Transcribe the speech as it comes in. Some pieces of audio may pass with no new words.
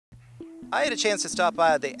I had a chance to stop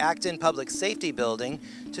by the Acton Public Safety Building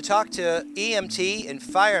to talk to EMT and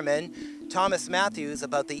fireman Thomas Matthews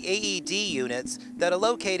about the AED units that are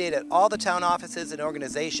located at all the town offices and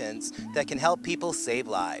organizations that can help people save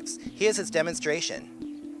lives. Here's his demonstration.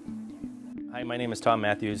 Hi, my name is Tom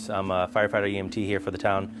Matthews. I'm a firefighter EMT here for the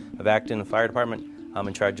town of Acton Fire Department. I'm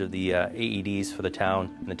in charge of the AEDs for the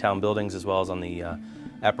town and the town buildings, as well as on the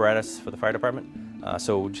apparatus for the fire department.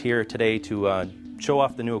 So here today to show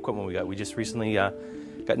off the new equipment we got. We just recently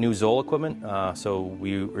got new Zoll equipment, so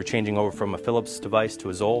we were changing over from a Philips device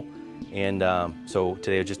to a Zoll, and so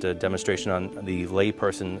today just a demonstration on the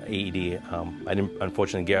layperson AED. I didn't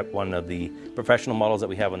unfortunately get one of the professional models that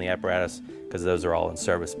we have on the apparatus because those are all in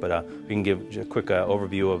service, but we can give a quick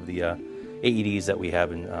overview of the AEDs that we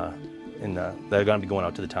have that are going to be going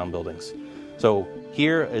out to the town buildings. So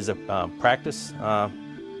here is a practice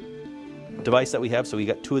device that we have. So we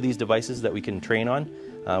got two of these devices that we can train on.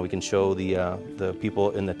 We can show the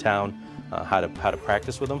people in the town how to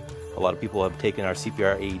practice with them. A lot of people have taken our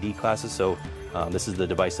CPR AED classes, so this is the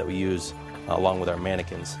device that we use along with our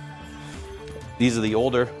mannequins. These are the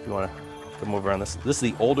older, if you want to come over on this. This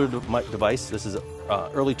is the older device. This is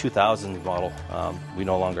early 2000s model. We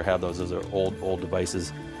no longer have those. Those are old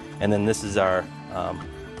devices. And then this is our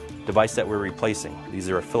device that we're replacing. These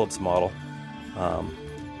are a Philips model.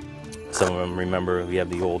 Some of them, remember, we have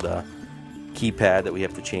the old keypad that we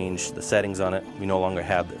have to change the settings on it. We no longer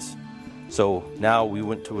have this. So now we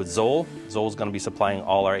went to a Zoll. Zoll's going to be supplying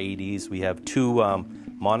all our AEDs. We have two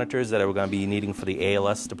monitors that we're going to be needing for the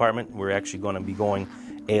ALS department. We're actually going to be going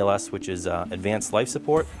ALS, which is Advanced Life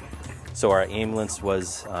Support. So our ambulance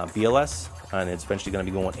was BLS, and it's eventually going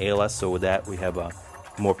to be going ALS. So with that, we have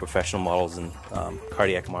more professional models and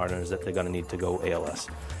cardiac monitors that they're going to need to go ALS.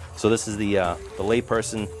 So this is the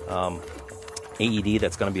layperson AED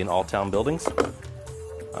that's going to be in all town buildings.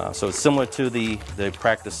 So it's similar to the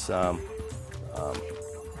practice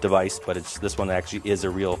device, but this one actually is a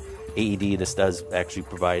real AED. This does actually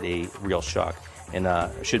provide a real shock. And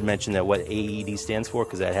I should mention that what AED stands for,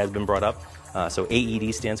 because that has been brought up. So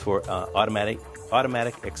AED stands for automatic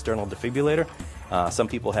external defibrillator. Some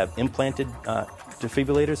people have implanted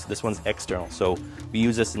defibrillators. This one's external. So we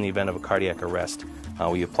use this in the event of a cardiac arrest.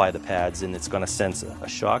 We apply the pads, and it's going to sense a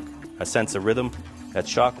shock, sense a rhythm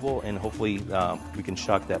that's shockable, and hopefully we can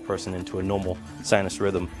shock that person into a normal sinus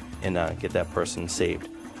rhythm and get that person saved.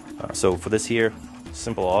 So for this here,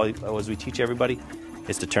 simple. All as we teach everybody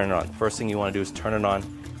is to turn it on. First thing you want to do is turn it on,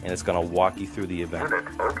 and it's going to walk you through the event.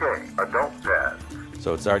 Okay, adult pads.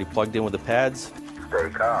 So it's already plugged in with the pads. Stay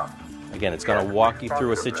calm. Again, it's going to walk you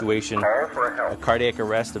through a situation. A cardiac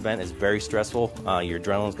arrest event is very stressful. Your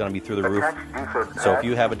adrenaline's going to be through the roof. So if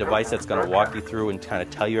you have a device that's going to walk you through and kind of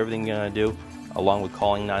tell you everything you're going to do, along with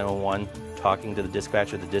calling 911, talking to the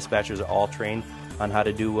dispatchers are all trained on how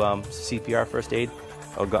to do CPR first aid,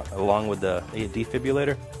 along with the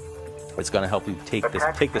defibrillator. It's going to help you take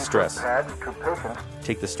the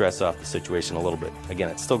stress off the situation a little bit. Again,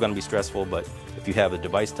 it's still going to be stressful, but if you have a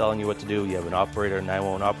device telling you what to do, you have an operator, a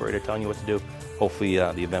 911 operator telling you what to do, hopefully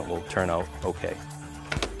the event will turn out okay.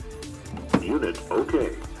 Unit okay.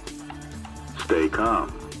 Stay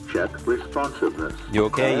calm. Check responsiveness. You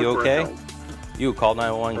okay? You okay? You call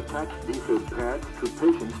 911. Attach defib pads to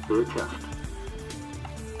patient's bare chest.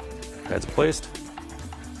 Pads placed.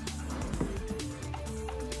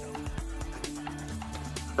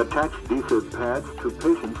 Attach defib pads to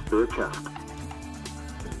patient's bare chest.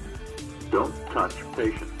 Don't touch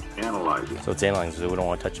patient. Analyzing. So it's analyzing, so we don't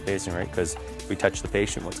want to touch the patient, right? Because if we touch the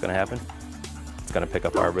patient, what's going to happen? It's going to pick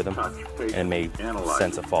up our rhythm, and it may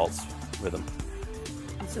sense a false rhythm.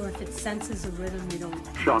 And so if it senses a rhythm, you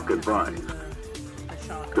don't... Shock advised.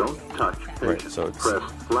 Don't touch patient. Right, so it's, press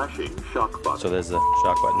flashing shock button. So there's a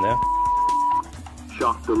shock button there.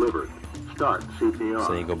 Shock delivered. Start CPR.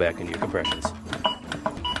 So then you go back into your compressions.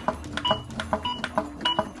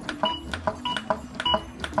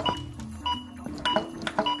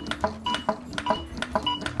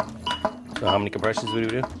 So how many compressions would we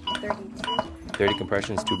do? 32. 30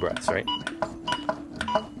 compressions, 2 breaths, right?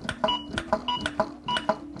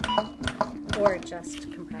 Or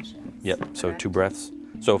just compressions. Yep, so 2 breaths.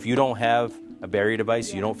 So if you don't have a barrier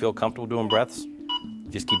device, you don't feel comfortable doing breaths,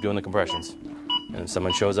 just keep doing the compressions. And if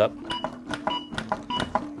someone shows up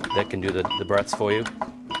that can do the breaths for you,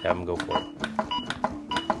 have them go for it.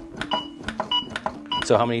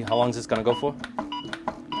 So how long is this going to go for?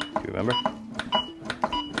 Do you remember?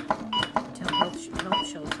 Until help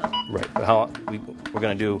shows up. Right, but we're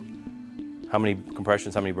going to do how many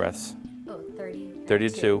compressions, how many breaths? Oh, 30.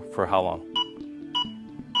 32 for how long?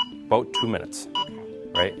 About 2 minutes. Okay.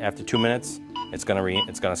 Right? After 2 minutes, it's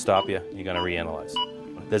gonna stop you. You're gonna reanalyze.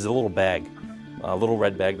 There's a little bag, a little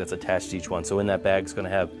red bag that's attached to each one. So in that bag is gonna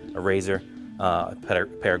have a razor, a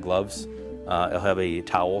pair of gloves. It'll have a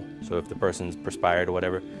towel, so if the person's perspired or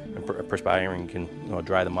whatever, and perspiring, you can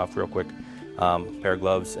dry them off real quick. Pair of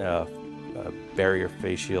gloves, a barrier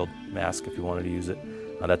face shield, mask if you wanted to use it.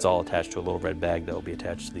 That's all attached to a little red bag that will be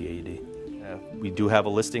attached to the AED. We do have a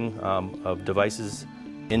listing of devices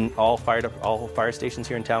in all fire stations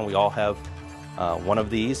here in town. We all have one of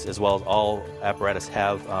these, as well as all apparatus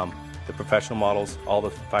have the professional models. All the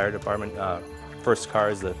fire department first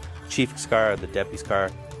cars, the chief's car, the deputy's car,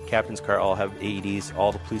 captain's car all have AEDs.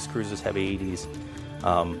 All the police cruisers have AEDs.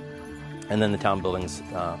 And then the town buildings,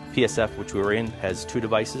 PSF, which we were in, has 2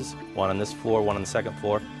 devices, one on this floor, one on the second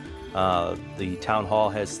floor. The town hall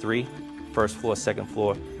has 3, first floor, second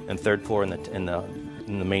floor, and third floor in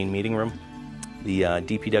the main meeting room. The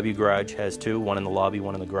DPW garage has 2, one in the lobby,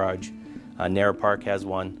 one in the garage. Narra Park has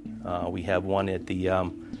 1. We have 1 at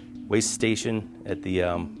the waste station at the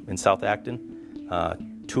in South Acton.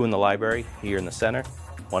 2 in the library here in the center,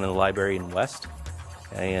 1 in the library in West,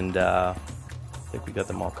 and I think we got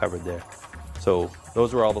them all covered there. So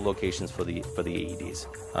those are all the locations for the AEDs.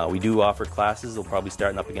 We do offer classes. They'll probably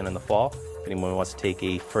start up again in the fall. If anyone wants to take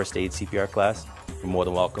a first aid CPR class, you're more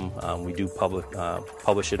than welcome. We do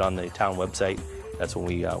publish it on the town website. That's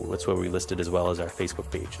where we list it, as well as our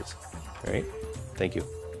Facebook pages. All right. Thank you.